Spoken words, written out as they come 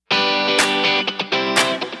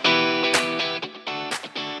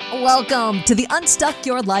Welcome to the Unstuck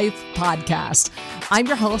Your Life podcast. I'm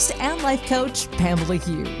your host and life coach, Pamela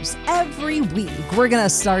Hughes. Every week, we're going to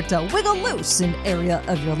start to wiggle loose an area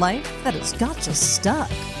of your life that has got you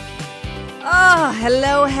stuck.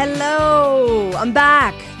 Hello. I'm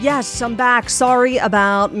back. Yes, I'm back. Sorry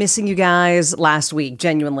about missing you guys last week.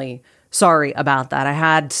 Genuinely sorry about that. I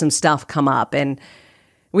had some stuff come up, and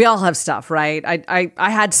we all have stuff, right? I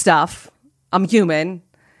had stuff. I'm human.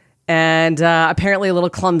 And apparently a little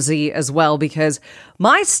clumsy as well, because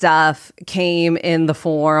my stuff came in the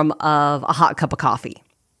form of a hot cup of coffee.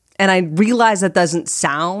 And I realize that doesn't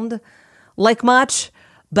sound like much,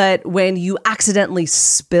 but when you accidentally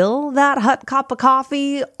spill that hot cup of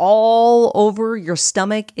coffee all over your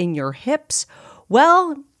stomach and your hips,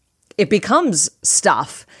 well, it becomes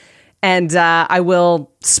stuff. And I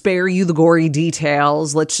will spare you the gory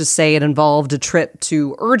details. Let's just say it involved a trip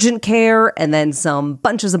to urgent care and then some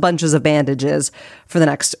bunches of bandages for the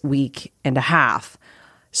next week and a half.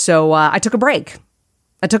 So I took a break.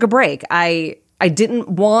 I didn't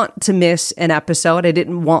want to miss an episode. I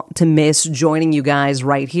didn't want to miss joining you guys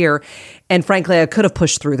right here. And frankly, I could have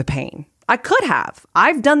pushed through the pain. I could have.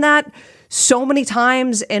 I've done that so many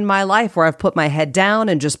times in my life where I've put my head down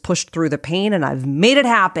and just pushed through the pain, and I've made it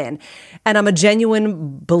happen. And I'm a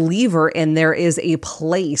genuine believer in there is a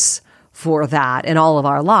place for that in all of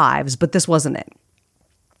our lives, but this wasn't it.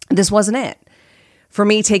 This wasn't it. For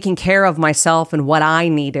me, taking care of myself and what I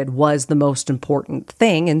needed was the most important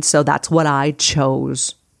thing, and so that's what I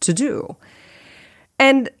chose to do.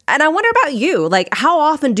 And I wonder about you, like, how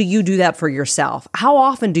often do you do that for yourself? How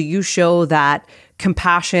often do you show that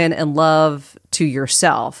compassion and love to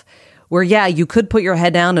yourself? Where, yeah, you could put your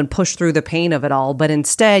head down and push through the pain of it all, but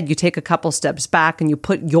instead you take a couple steps back and you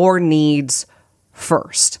put your needs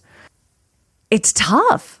first. It's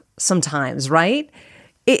tough sometimes, right?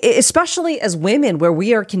 Especially as women, where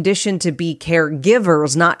we are conditioned to be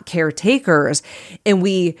caregivers, not caretakers, and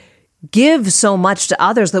we give so much to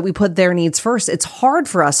others that we put their needs first. It's hard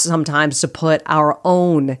for us sometimes to put our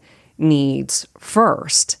own needs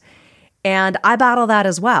first. And I battle that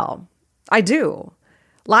as well. I do.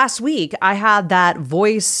 Last week, I had that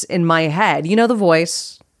voice in my head. You know the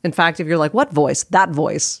voice. In fact, if you're like, what voice? That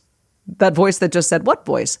voice. That voice that just said, what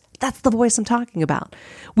voice? That's the voice I'm talking about.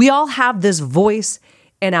 We all have this voice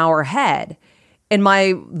in our head. And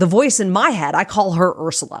the voice in my head, I call her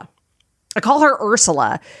Ursula. I call her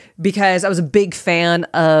Ursula because I was a big fan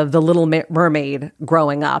of The Little Mermaid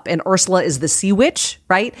growing up. And Ursula is the sea witch,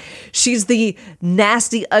 right? She's the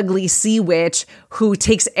nasty, ugly sea witch who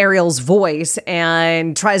takes Ariel's voice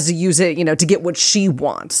and tries to use it, to get what she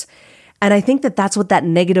wants. And I think that that's what that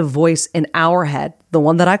negative voice in our head, the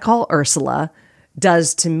one that I call Ursula,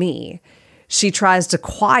 does to me. She tries to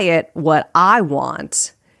quiet what I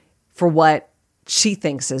want for what she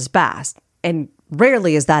thinks is best. And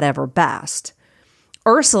rarely is that ever best.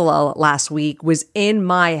 Ursula last week was in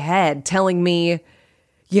my head telling me,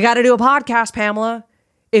 you got to do a podcast, Pamela.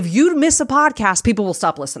 If you miss a podcast, people will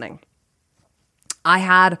stop listening. I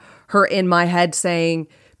had her in my head saying,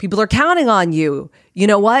 people are counting on you. You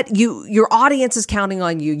know what? Your audience is counting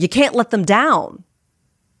on you. You can't let them down.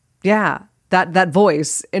 Yeah, that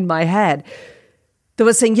voice in my head that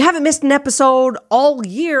was saying, you haven't missed an episode all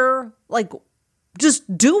year. Like,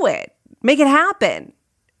 just do it. Make it happen.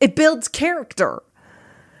 It builds character.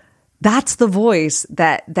 That's the voice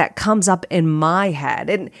that comes up in my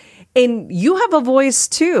head. And you have a voice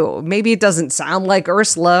too. Maybe it doesn't sound like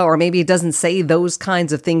Ursula, or maybe it doesn't say those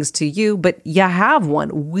kinds of things to you, but you have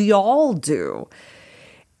one. We all do.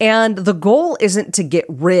 And the goal isn't to get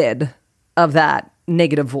rid of that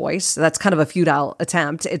negative voice. That's kind of a futile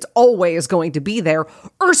attempt. It's always going to be there.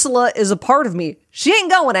 Ursula is a part of me. She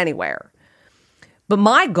ain't going anywhere. But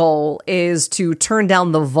my goal is to turn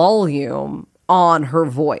down the volume on her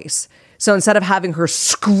voice. So instead of having her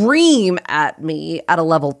scream at me at a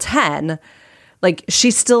level 10, like,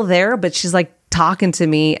 she's still there, but she's like talking to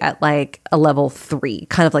me at like a level 3,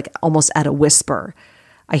 kind of like almost at a whisper.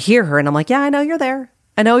 I hear her and I'm like, yeah, I know you're there.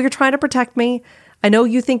 I know you're trying to protect me. I know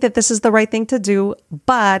you think that this is the right thing to do,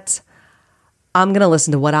 but I'm going to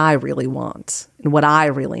listen to what I really want and what I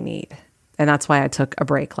really need. And that's why I took a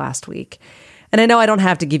break last week. And I know I don't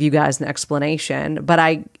have to give you guys an explanation, but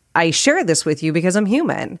I share this with you because I'm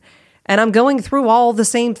human and I'm going through all the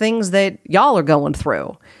same things that y'all are going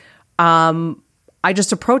through. I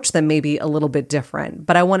just approach them maybe a little bit different,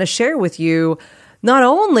 but I want to share with you not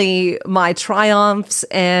only my triumphs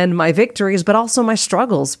and my victories, but also my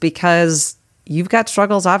struggles, because you've got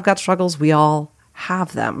struggles, I've got struggles, we all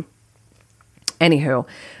have them. Anywho,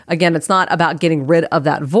 again, it's not about getting rid of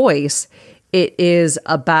that voice. it is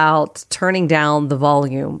about turning down the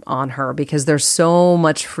volume on her, because there's so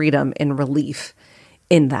much freedom and relief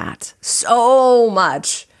in that. So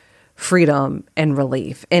much freedom and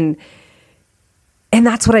relief. And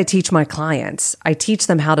that's what I teach my clients. I teach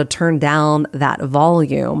them how to turn down that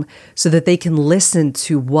volume so that they can listen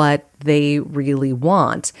to what they really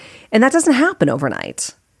want. And that doesn't happen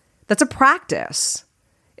overnight. That's a practice.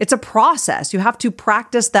 It's a process. You have to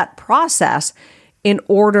practice that process in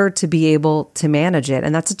order to be able to manage it.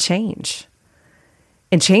 And that's a change.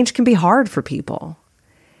 And change can be hard for people.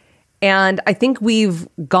 And I think we've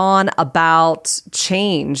gone about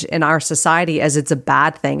change in our society as it's a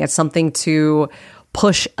bad thing. It's something to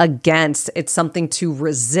push against. It's something to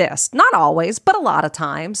resist. Not always, but a lot of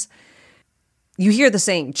times. You hear the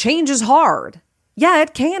saying, change is hard. Yeah,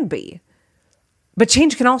 it can be. But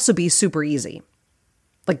change can also be super easy.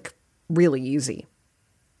 Like really easy.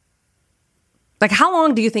 Like, how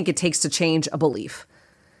long do you think it takes to change a belief?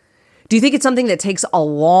 Do you think it's something that takes a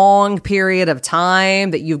long period of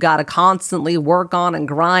time that you've got to constantly work on and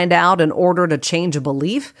grind out in order to change a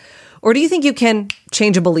belief? Or do you think you can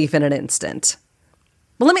change a belief in an instant?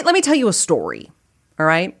 Well, let me tell you a story, all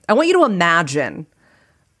right? I want you to imagine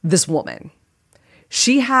this woman.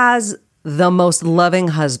 She has the most loving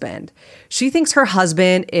husband. She thinks her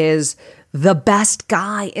husband is the best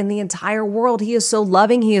guy in the entire world. He is so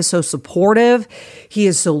loving. He is so supportive. He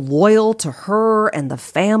is so loyal to her and the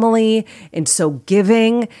family and so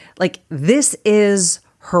giving. Like, this is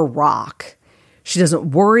her rock. She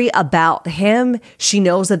doesn't worry about him. She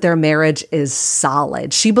knows that their marriage is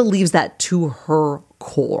solid. She believes that to her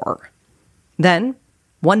core. Then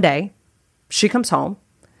one day she comes home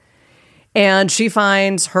and she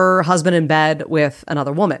finds her husband in bed with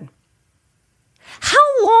another woman.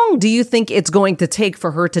 How long do you think it's going to take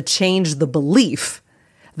for her to change the belief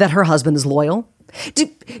that her husband is loyal?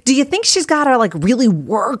 Do you think she's got to like really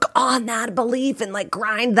work on that belief and like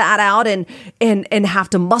grind that out and have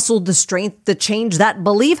to muscle the strength to change that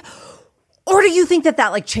belief? Or do you think that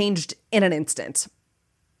like changed in an instant?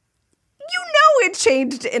 You know it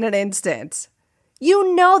changed in an instant.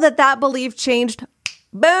 You know that belief changed,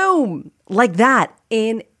 boom, like that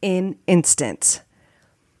in an instant.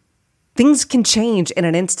 Things can change in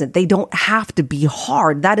an instant. They don't have to be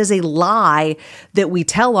hard. That is a lie that we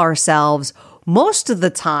tell ourselves most of the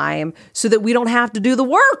time so that we don't have to do the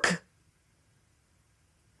work.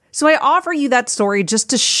 So I offer you that story just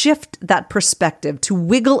to shift that perspective, to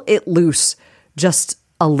wiggle it loose just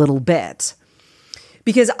a little bit.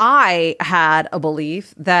 Because I had a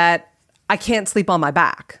belief that I can't sleep on my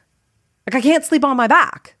back. Like, I can't sleep on my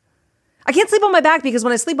back. I can't sleep on my back because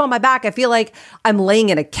when I sleep on my back, I feel like I'm laying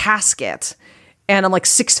in a casket and I'm like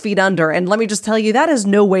 6 feet under. And let me just tell you, that is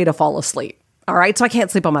no way to fall asleep. All right. So I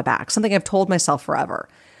can't sleep on my back. Something I've told myself forever.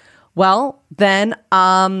 Well, then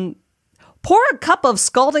pour a cup of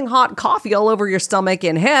scalding hot coffee all over your stomach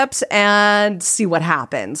and hips and see what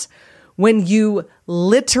happens when you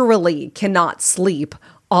literally cannot sleep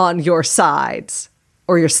on your sides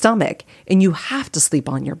or your stomach and you have to sleep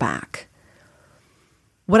on your back.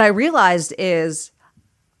 What I realized is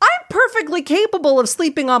I'm perfectly capable of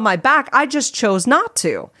sleeping on my back. I just chose not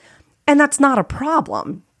to. And that's not a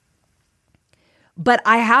problem. But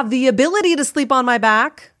I have the ability to sleep on my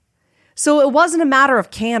back. So it wasn't a matter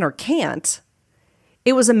of can or can't.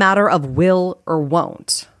 It was a matter of will or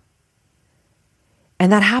won't.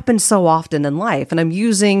 And that happens so often in life. And I'm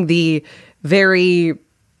using the very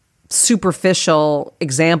superficial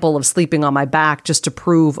example of sleeping on my back just to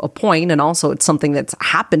prove a point. And also it's something that's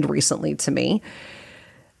happened recently to me,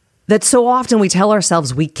 that so often we tell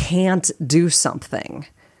ourselves we can't do something.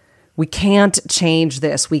 We can't change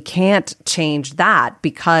this. We can't change that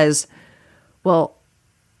because, well,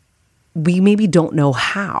 we maybe don't know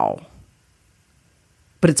how,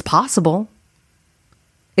 but it's possible.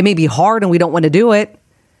 It may be hard and we don't want to do it.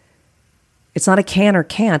 It's not a can or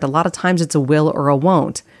can't. A lot of times it's a will or a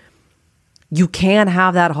won't. You can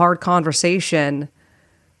have that hard conversation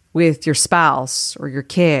with your spouse or your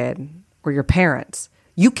kid or your parents.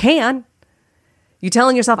 You can. You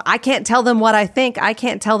telling yourself, I can't tell them what I think. I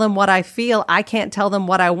can't tell them what I feel. I can't tell them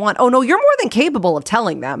what I want. Oh no, you're more than capable of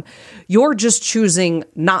telling them. You're just choosing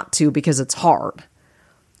not to because it's hard.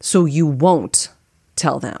 So you won't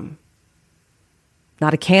tell them.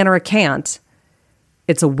 Not a can or a can't.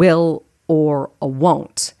 It's a will or a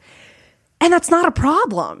won't. And that's not a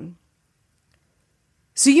problem.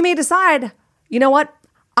 So you may decide, you know what?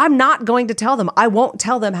 I'm not going to tell them. I won't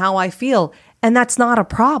tell them how I feel. And that's not a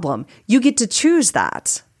problem. You get to choose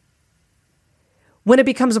that. When it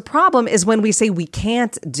becomes a problem is when we say we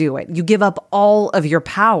can't do it. You give up all of your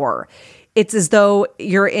power. It's as though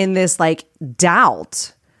you're in this like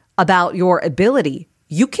doubt about your ability.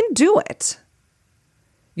 You can do it.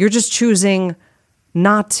 You're just choosing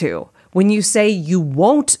not to. When you say you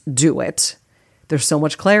won't do it, there's so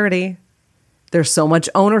much clarity. There's so much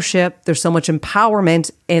ownership. There's so much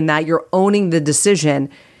empowerment in that you're owning the decision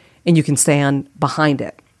and you can stand behind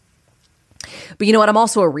it. But you know what? I'm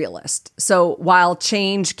also a realist. So while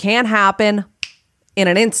change can happen in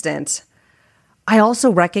an instant, I also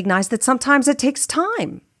recognize that sometimes it takes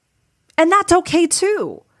time. And that's okay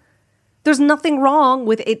too. There's nothing wrong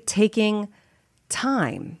with it taking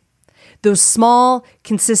time. Those small,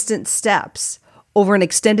 consistent steps over an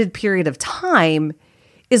extended period of time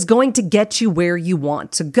is going to get you where you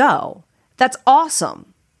want to go. That's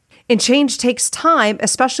awesome. And change takes time,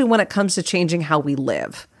 especially when it comes to changing how we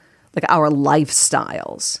live, like our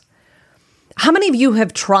lifestyles. How many of you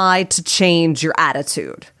have tried to change your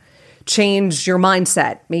attitude, change your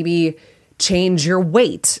mindset, maybe change your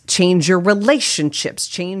weight, change your relationships,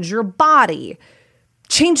 change your body,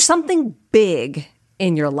 change something big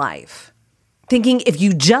in your life? Thinking if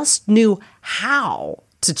you just knew how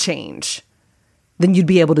to change, then you'd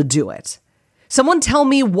be able to do it. Someone tell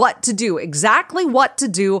me what to do, exactly what to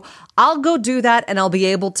do. I'll go do that and I'll be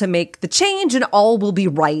able to make the change and all will be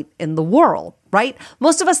right in the world, right?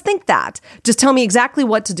 Most of us think that. Just tell me exactly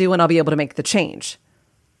what to do and I'll be able to make the change.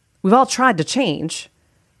 We've all tried to change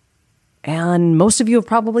and most of you have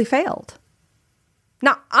probably failed.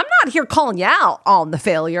 Now, I'm not here calling you out on the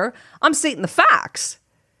failure. I'm stating the facts.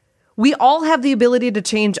 We all have the ability to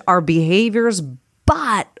change our behaviors,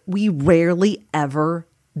 but we rarely ever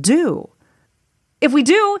do. If we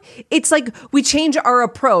do, it's like we change our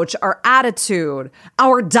approach, our attitude,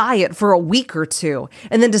 our diet for a week or two,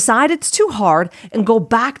 and then decide it's too hard and go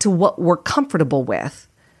back to what we're comfortable with.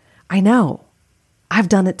 I know. I've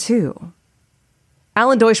done it too.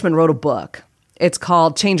 Alan Deutschman wrote a book. It's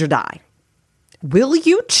called Change or Die. Will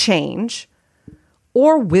you change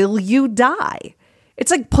or will you die? It's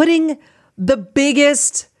like putting the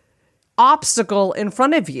biggest obstacle in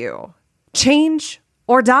front of you. Change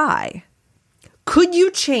or die. Could you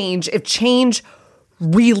change if change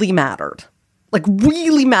really mattered? Like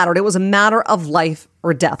really mattered. It was a matter of life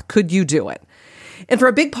or death. Could you do it? And for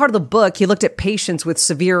a big part of the book, he looked at patients with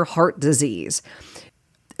severe heart disease.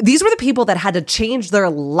 These were the people that had to change their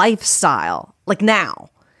lifestyle, like now.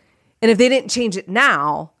 And if they didn't change it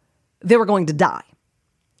now, they were going to die.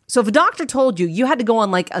 So if a doctor told you you had to go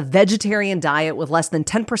on like a vegetarian diet with less than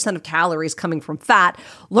 10% of calories coming from fat,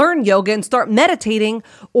 learn yoga and start meditating,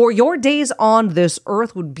 or your days on this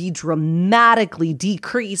earth would be dramatically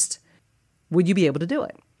decreased, would you be able to do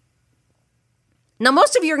it? Now,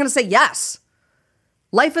 most of you are going to say yes.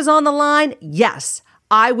 Life is on the line. Yes,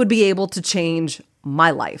 I would be able to change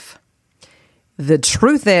my life. The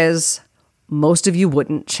truth is, most of you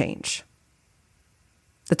wouldn't change.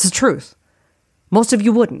 That's the truth. Most of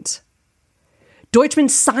you wouldn't. Deutschman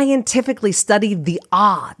scientifically studied the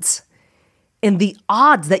odds, and the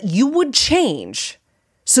odds that you would change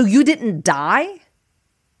so you didn't die,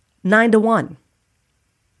 9-1.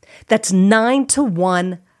 That's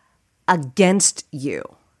 9-1 against you.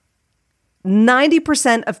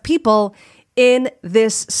 90% of people in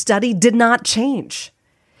this study did not change.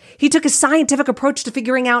 He took a scientific approach to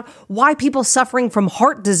figuring out why people suffering from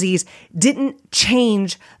heart disease didn't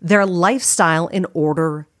change their lifestyle in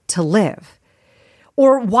order to live.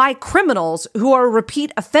 Or why criminals who are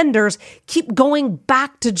repeat offenders keep going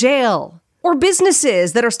back to jail. Or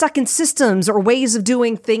businesses that are stuck in systems or ways of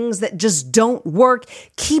doing things that just don't work,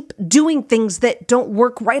 keep doing things that don't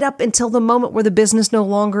work right up until the moment where the business no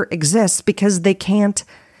longer exists because they can't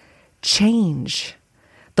change.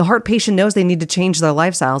 The heart patient knows they need to change their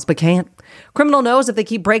lifestyles, but can't. Criminal knows if they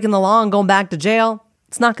keep breaking the law and going back to jail,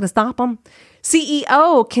 it's not going to stop them.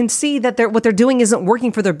 CEO can see that what they're doing isn't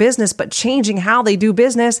working for their business, but changing how they do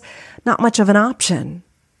business, not much of an option.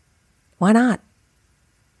 Why not?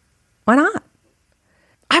 Why not?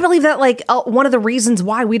 I believe that one of the reasons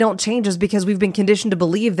why we don't change is because we've been conditioned to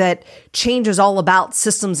believe that change is all about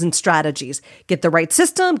systems and strategies. Get the right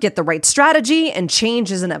system, get the right strategy, and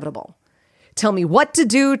change is inevitable. Tell me what to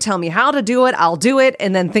do, tell me how to do it, I'll do it,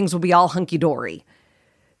 and then things will be all hunky-dory.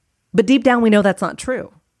 But deep down, we know that's not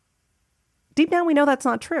true. Deep down, we know that's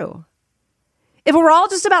not true. If it were all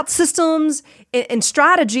just about systems and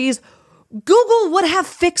strategies, Google would have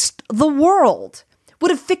fixed the world,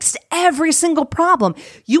 would have fixed every single problem.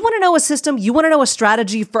 You want to know a system, you want to know a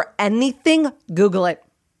strategy for anything, Google it.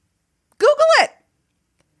 Google it.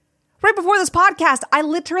 Right before this podcast, I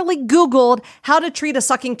literally Googled how to treat a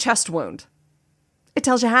sucking chest wound. It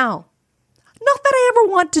tells you how. Not that I ever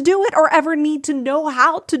want to do it or ever need to know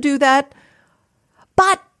how to do that,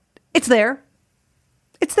 but it's there.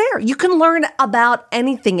 It's there. You can learn about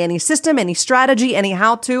anything, any system, any strategy, any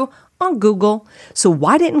how-to on Google. So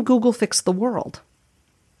why didn't Google fix the world?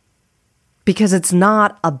 Because it's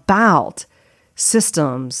not about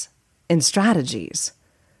systems and strategies.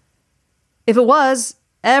 If it was,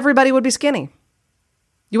 everybody would be skinny.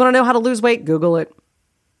 You want to know how to lose weight? Google it.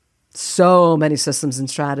 So many systems and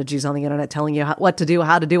strategies on the internet telling you what to do,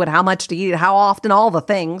 how to do it, how much to eat, how often, all the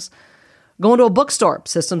things. Go into a bookstore,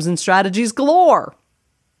 systems and strategies galore.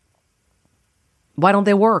 Why don't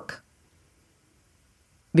they work?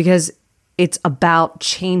 Because it's about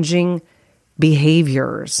changing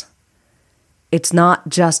behaviors. It's not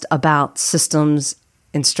just about systems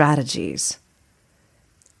and strategies.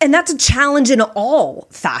 And that's a challenge in all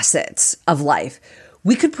facets of life.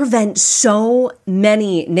 We could prevent so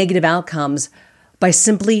many negative outcomes by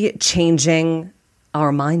simply changing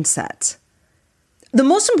our mindset. The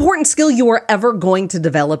most important skill you are ever going to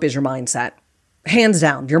develop is your mindset. Hands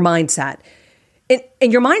down, your mindset.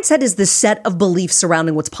 And your mindset is the set of beliefs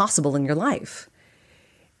surrounding what's possible in your life.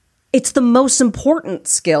 It's the most important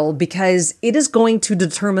skill because it is going to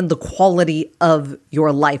determine the quality of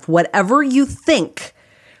your life. Whatever you think,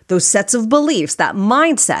 those sets of beliefs, that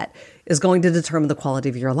mindset is going to determine the quality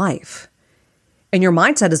of your life. And your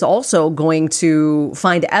mindset is also going to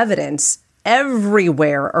find evidence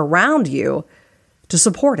everywhere around you to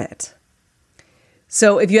support it.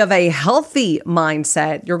 So if you have a healthy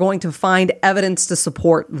mindset, you're going to find evidence to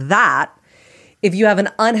support that. If you have an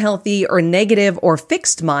unhealthy or negative or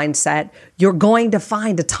fixed mindset, you're going to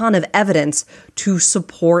find a ton of evidence to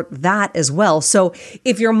support that as well. So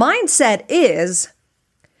if your mindset is,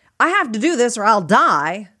 I have to do this or I'll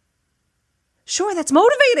die, sure, that's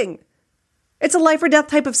motivating. It's a life or death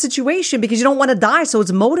type of situation because you don't want to die, so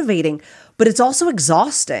it's motivating. But it's also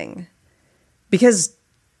exhausting because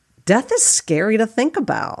death is scary to think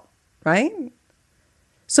about, right?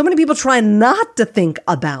 So many people try not to think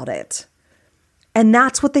about it. And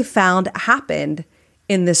that's what they found happened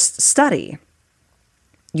in this study.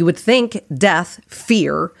 You would think death,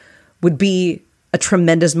 fear, would be a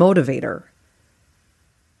tremendous motivator.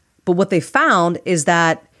 But what they found is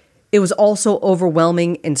that it was also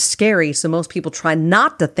overwhelming and scary. So most people try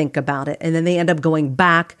not to think about it. And then they end up going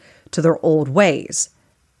back to their old ways.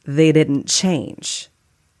 They didn't change.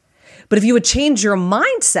 But if you would change your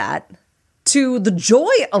mindset to the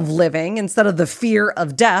joy of living instead of the fear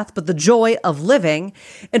of death, but the joy of living,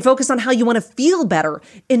 and focus on how you want to feel better,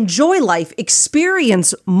 enjoy life,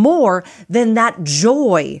 experience more, then that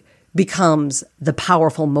joy becomes the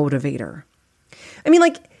powerful motivator. I mean,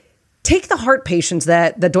 like, take the heart patients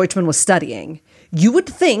that Deutschman was studying. You would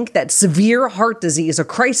think that severe heart disease, a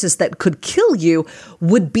crisis that could kill you,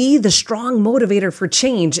 would be the strong motivator for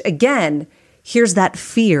change. Again, here's that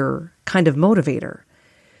fear kind of motivator.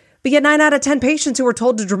 But yet 9 out of 10 patients who were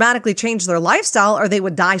told to dramatically change their lifestyle or they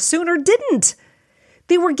would die sooner didn't.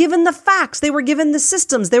 They were given the facts, they were given the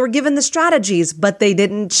systems, they were given the strategies, but they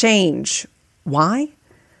didn't change. Why?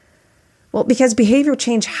 Well, because behavior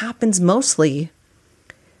change happens mostly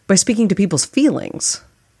by speaking to people's feelings.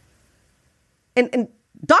 And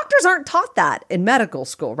doctors aren't taught that in medical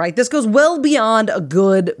school, right? This goes well beyond a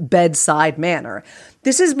good bedside manner.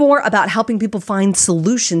 This is more about helping people find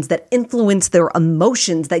solutions that influence their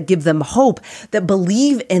emotions, that give them hope, that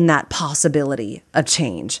believe in that possibility of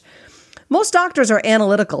change. Most doctors are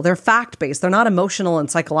analytical. They're fact-based. They're not emotional and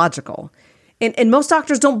psychological. And most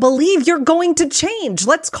doctors don't believe you're going to change.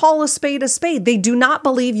 Let's call a spade a spade. They do not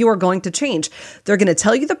believe you are going to change. They're going to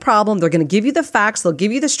tell you the problem. They're going to give you the facts. They'll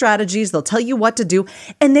give you the strategies. They'll tell you what to do.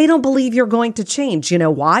 And they don't believe you're going to change. You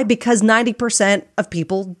know why? Because 90% of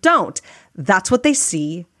people don't. That's what they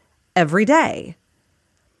see every day.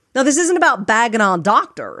 Now, this isn't about bagging on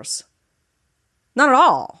doctors. Not at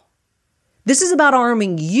all. This is about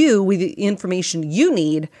arming you with the information you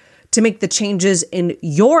need to make the changes in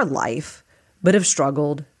your life, but have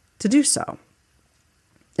struggled to do so.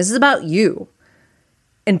 This is about you,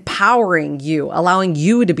 empowering you, allowing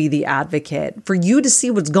you to be the advocate, for you to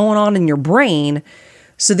see what's going on in your brain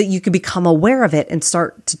so that you can become aware of it and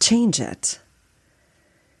start to change it.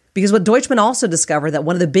 Because what Deutschman also discovered, that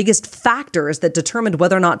one of the biggest factors that determined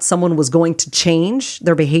whether or not someone was going to change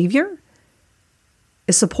their behavior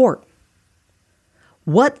is support.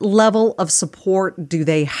 What level of support do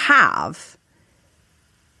they have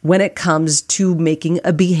when it comes to making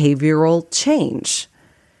a behavioral change?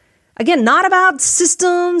 Again, not about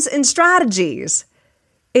systems and strategies.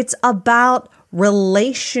 It's about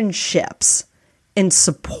relationships and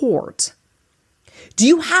support. Do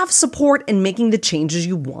you have support in making the changes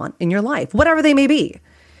you want in your life, whatever they may be?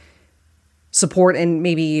 Support in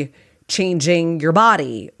maybe changing your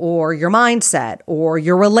body or your mindset or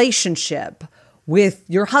your relationship with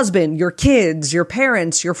your husband, your kids, your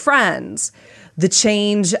parents, your friends, the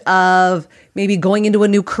change of maybe going into a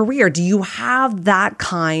new career. Do you have that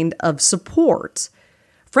kind of support?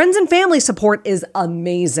 Friends and family support is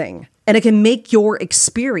amazing, and it can make your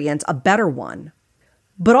experience a better one.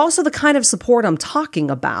 But also the kind of support I'm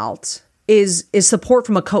talking about is support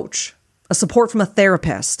from a coach, a support from a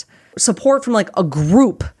therapist, support from like a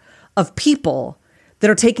group of people that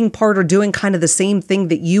are taking part or doing kind of the same thing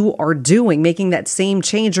that you are doing, making that same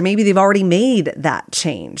change, or maybe they've already made that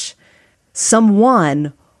change.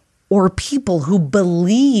 Someone or people who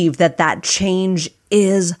believe that that change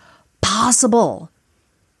is possible,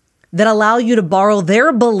 that allow you to borrow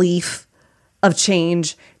their belief of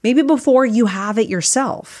change maybe before you have it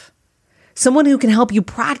yourself. Someone who can help you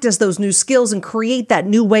practice those new skills and create that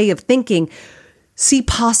new way of thinking, see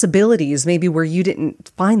possibilities maybe where you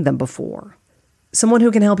didn't find them before. Someone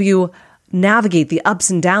who can help you navigate the ups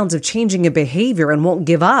and downs of changing a behavior and won't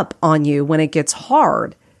give up on you when it gets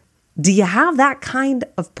hard. Do you have that kind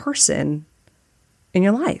of person in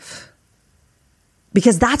your life?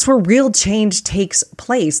 Because that's where real change takes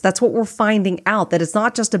place. That's what we're finding out, that it's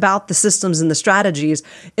not just about the systems and the strategies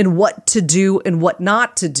and what to do and what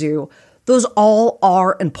not to do. Those all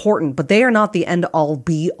are important, but they are not the end all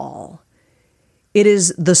be all. It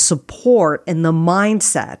is the support and the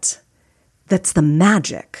mindset that's the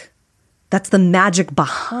magic. That's the magic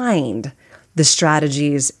behind the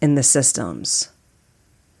strategies and the systems.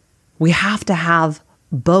 We have to have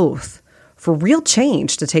both for real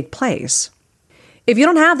change to take place. If you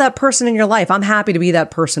don't have that person in your life, I'm happy to be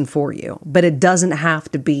that person for you, but it doesn't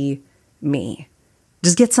have to be me.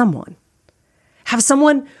 Just get someone. Have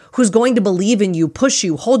someone who's going to believe in you, push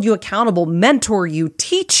you, hold you accountable, mentor you,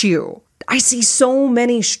 teach you. I see so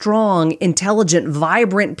many strong, intelligent,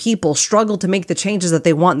 vibrant people struggle to make the changes that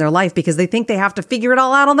they want in their life because they think they have to figure it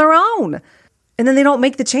all out on their own. And then they don't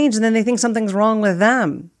make the change and then they think something's wrong with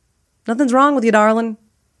them. Nothing's wrong with you, darling.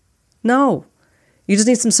 No. You just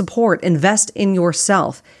need some support. Invest in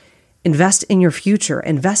yourself. Invest in your future.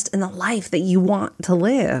 Invest in the life that you want to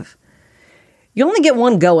live. You only get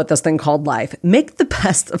one go at this thing called life. Make the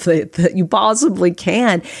best of it that you possibly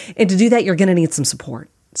can. And to do that, you're going to need some support.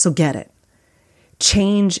 So get it.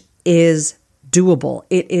 Change is doable.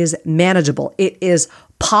 It is manageable. It is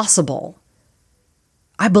possible.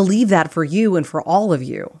 I believe that for you and for all of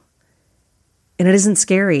you. And it isn't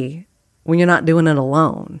scary when you're not doing it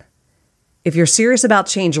alone. If you're serious about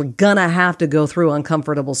change, you're gonna have to go through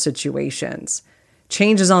uncomfortable situations.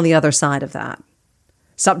 Change is on the other side of that.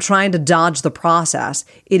 Stop trying to dodge the process.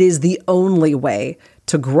 It is the only way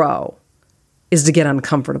to grow, is to get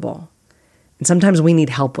uncomfortable. And sometimes we need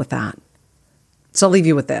help with that. So I'll leave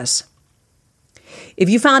you with this. If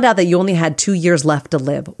you found out that you only had 2 years left to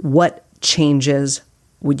live, what changes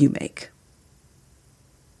would you make?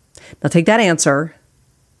 Now take that answer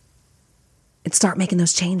and start making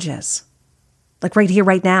those changes. Like right here,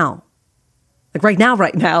 right now. Like right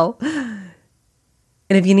now. And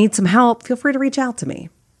if you need some help, feel free to reach out to me.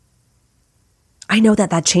 I know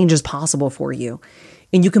that change is possible for you.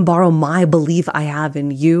 And you can borrow my belief I have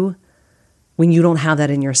in you when you don't have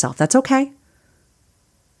that in yourself. That's okay.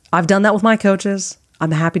 I've done that with my coaches.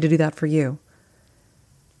 I'm happy to do that for you.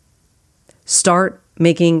 Start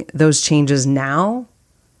making those changes now,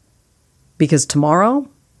 because tomorrow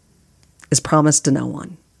is promised to no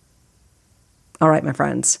one. All right, my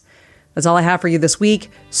friends, that's all I have for you this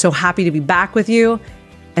week. So happy to be back with you,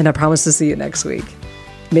 and I promise to see you next week.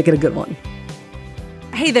 Make it a good one.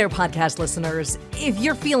 Hey there, podcast listeners. If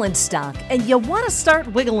you're feeling stuck and you want to start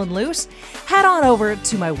wiggling loose, head on over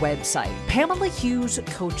to my website,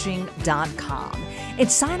 PamelaHughesCoaching.com,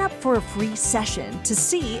 and sign up for a free session to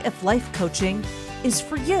see if life coaching is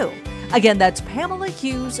for you. Again, that's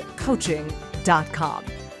PamelaHughesCoaching.com.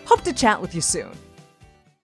 Hope to chat with you soon.